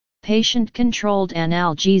Patient-controlled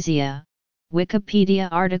analgesia, Wikipedia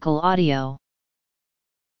article audio.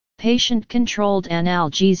 Patient-controlled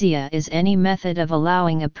analgesia is any method of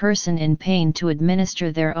allowing a person in pain to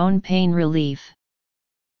administer their own pain relief.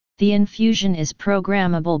 The infusion is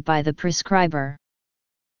programmable by the prescriber.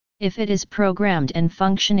 If it is programmed and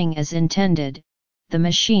functioning as intended, the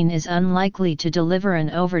machine is unlikely to deliver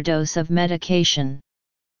an overdose of medication.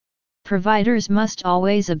 Providers must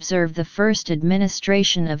always observe the first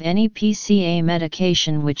administration of any PCA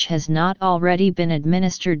medication which has not already been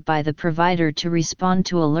administered by the provider to respond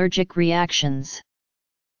to allergic reactions.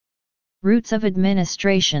 Routes of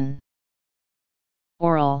administration: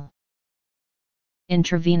 oral,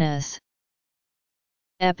 intravenous,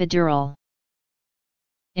 epidural,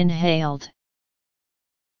 inhaled,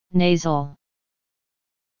 nasal,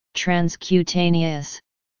 transcutaneous.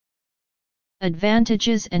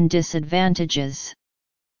 Advantages and disadvantages.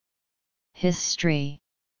 History.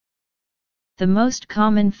 The most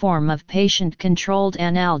common form of patient-controlled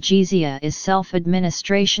analgesia is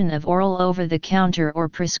self-administration of oral over-the-counter or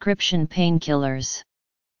prescription painkillers.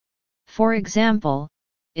 For example,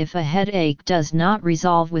 if a headache does not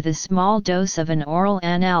resolve with a small dose of an oral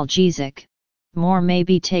analgesic, more may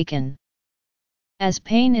be taken. As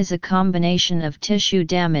pain is a combination of tissue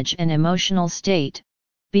damage and emotional state,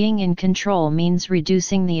 being in control means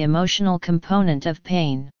reducing the emotional component of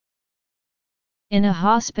pain. In a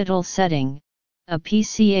hospital setting, a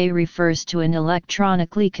PCA refers to an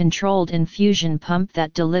electronically controlled infusion pump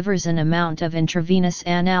that delivers an amount of intravenous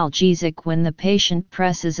analgesic when the patient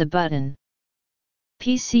presses a button.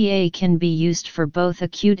 PCA can be used for both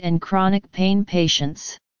acute and chronic pain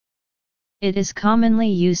patients. It is commonly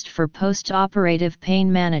used for post-operative pain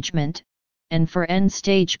management, and for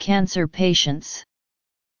end-stage cancer patients.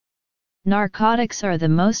 Narcotics are the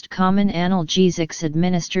most common analgesics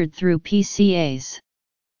administered through PCAs.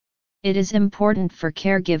 It is important for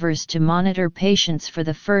caregivers to monitor patients for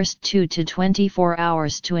the first 2 to 24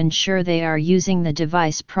 hours to ensure they are using the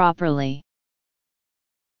device properly.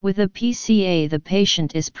 With a PCA, the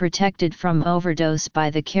patient is protected from overdose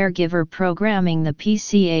by the caregiver programming the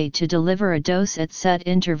PCA to deliver a dose at set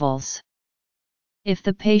intervals. If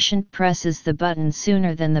the patient presses the button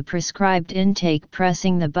sooner than the prescribed intake,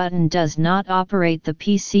 pressing the button does not operate the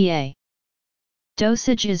PCA.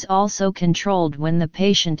 Dosage is also controlled when the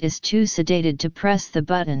patient is too sedated to press the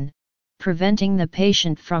button, preventing the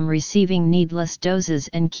patient from receiving needless doses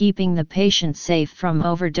and keeping the patient safe from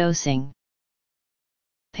overdosing.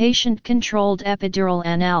 Patient-controlled epidural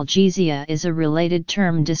analgesia is a related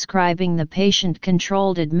term describing the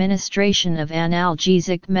patient-controlled administration of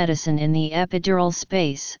analgesic medicine in the epidural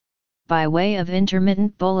space, by way of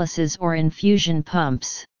intermittent boluses or infusion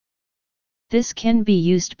pumps. This can be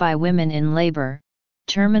used by women in labor,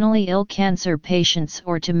 terminally ill cancer patients,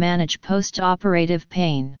 or to manage post-operative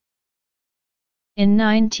pain. In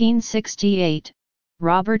 1968,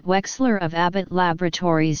 Robert Wexler of Abbott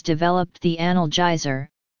Laboratories developed the analgesizer,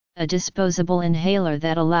 a disposable inhaler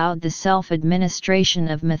that allowed the self-administration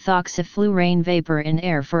of methoxyflurane vapor in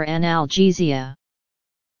air for analgesia.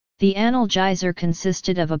 The analgesizer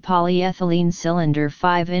consisted of a polyethylene cylinder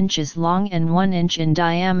 5 inches long and 1 inch in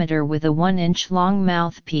diameter with a 1 inch long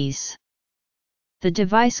mouthpiece. The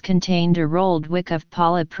device contained a rolled wick of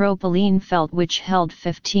polypropylene felt which held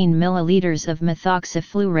 15 milliliters of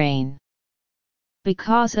methoxyflurane.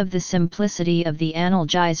 Because of the simplicity of the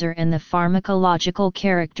analgesizer and the pharmacological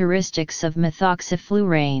characteristics of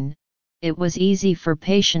methoxyflurane, it was easy for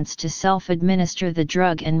patients to self-administer the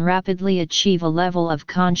drug and rapidly achieve a level of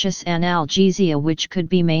conscious analgesia which could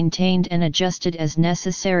be maintained and adjusted as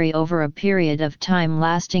necessary over a period of time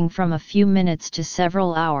lasting from a few minutes to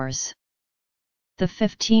several hours. The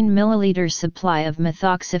 15 milliliter supply of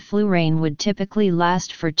methoxyflurane would typically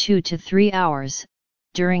last for 2 to 3 hours,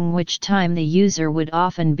 during which time the user would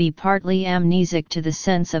often be partly amnesic to the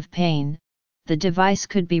sense of pain. The device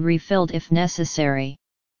could be refilled if necessary.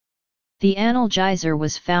 The analgesizer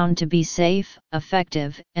was found to be safe,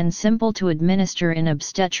 effective, and simple to administer in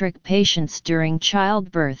obstetric patients during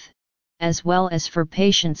childbirth, as well as for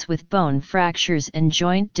patients with bone fractures and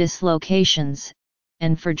joint dislocations,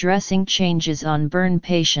 and for dressing changes on burn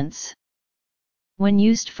patients. When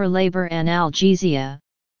used for labor analgesia,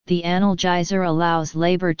 the analgesizer allows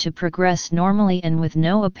labor to progress normally and with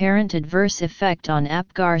no apparent adverse effect on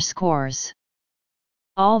APGAR scores.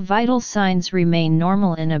 All vital signs remain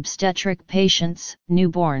normal in obstetric patients,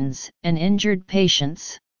 newborns, and injured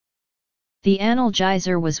patients. The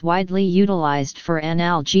analgesizer was widely utilized for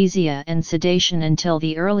analgesia and sedation until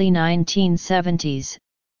the early 1970s,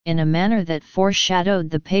 in a manner that foreshadowed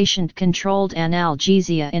the patient-controlled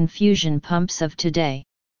analgesia infusion pumps of today.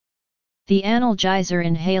 The analgesic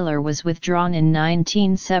inhaler was withdrawn in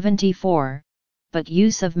 1974, but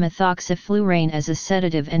use of methoxyflurane as a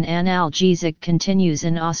sedative and analgesic continues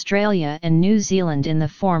in Australia and New Zealand in the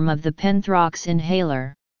form of the Penthrox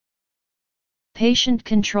inhaler.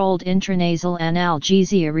 Patient-controlled intranasal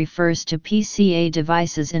analgesia refers to PCA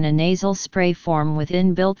devices in a nasal spray form with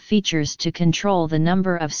inbuilt features to control the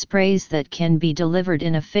number of sprays that can be delivered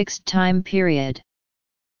in a fixed time period.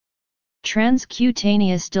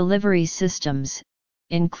 Transcutaneous delivery systems,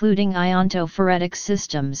 including iontophoretic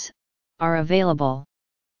systems, are available.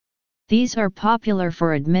 These are popular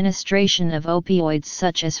for administration of opioids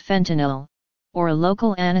such as fentanyl, or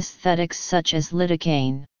local anesthetics such as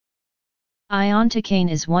lidocaine.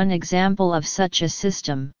 Iontocaine is one example of such a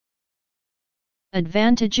system.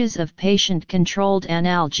 Advantages of patient-controlled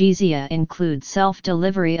analgesia include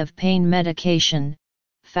self-delivery of pain medication,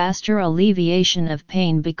 faster alleviation of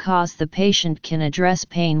pain because the patient can address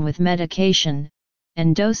pain with medication,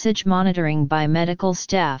 and dosage monitoring by medical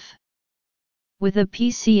staff. With a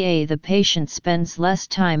PCA, the patient spends less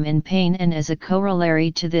time in pain, and as a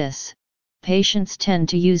corollary to this, patients tend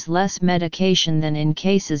to use less medication than in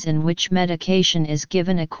cases in which medication is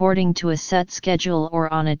given according to a set schedule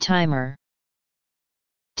or on a timer.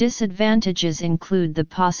 Disadvantages include the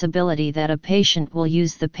possibility that a patient will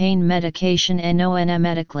use the pain medication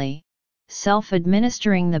anonymically,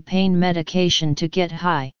 self-administering the pain medication to get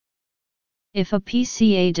high. If a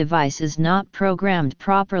PCA device is not programmed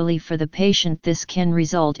properly for the patient, this can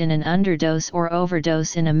result in an underdose or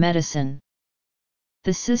overdose in a medicine.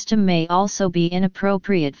 The system may also be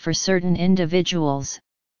inappropriate for certain individuals,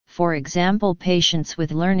 for example patients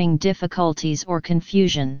with learning difficulties or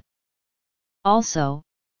confusion. Also,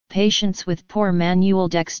 patients with poor manual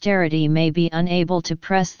dexterity may be unable to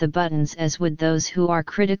press the buttons as would those who are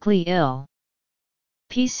critically ill.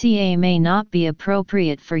 PCA may not be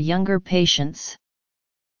appropriate for younger patients.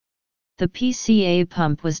 The PCA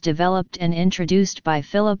pump was developed and introduced by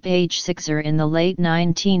Philip H. Sixer in the late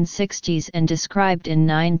 1960s and described in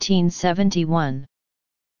 1971.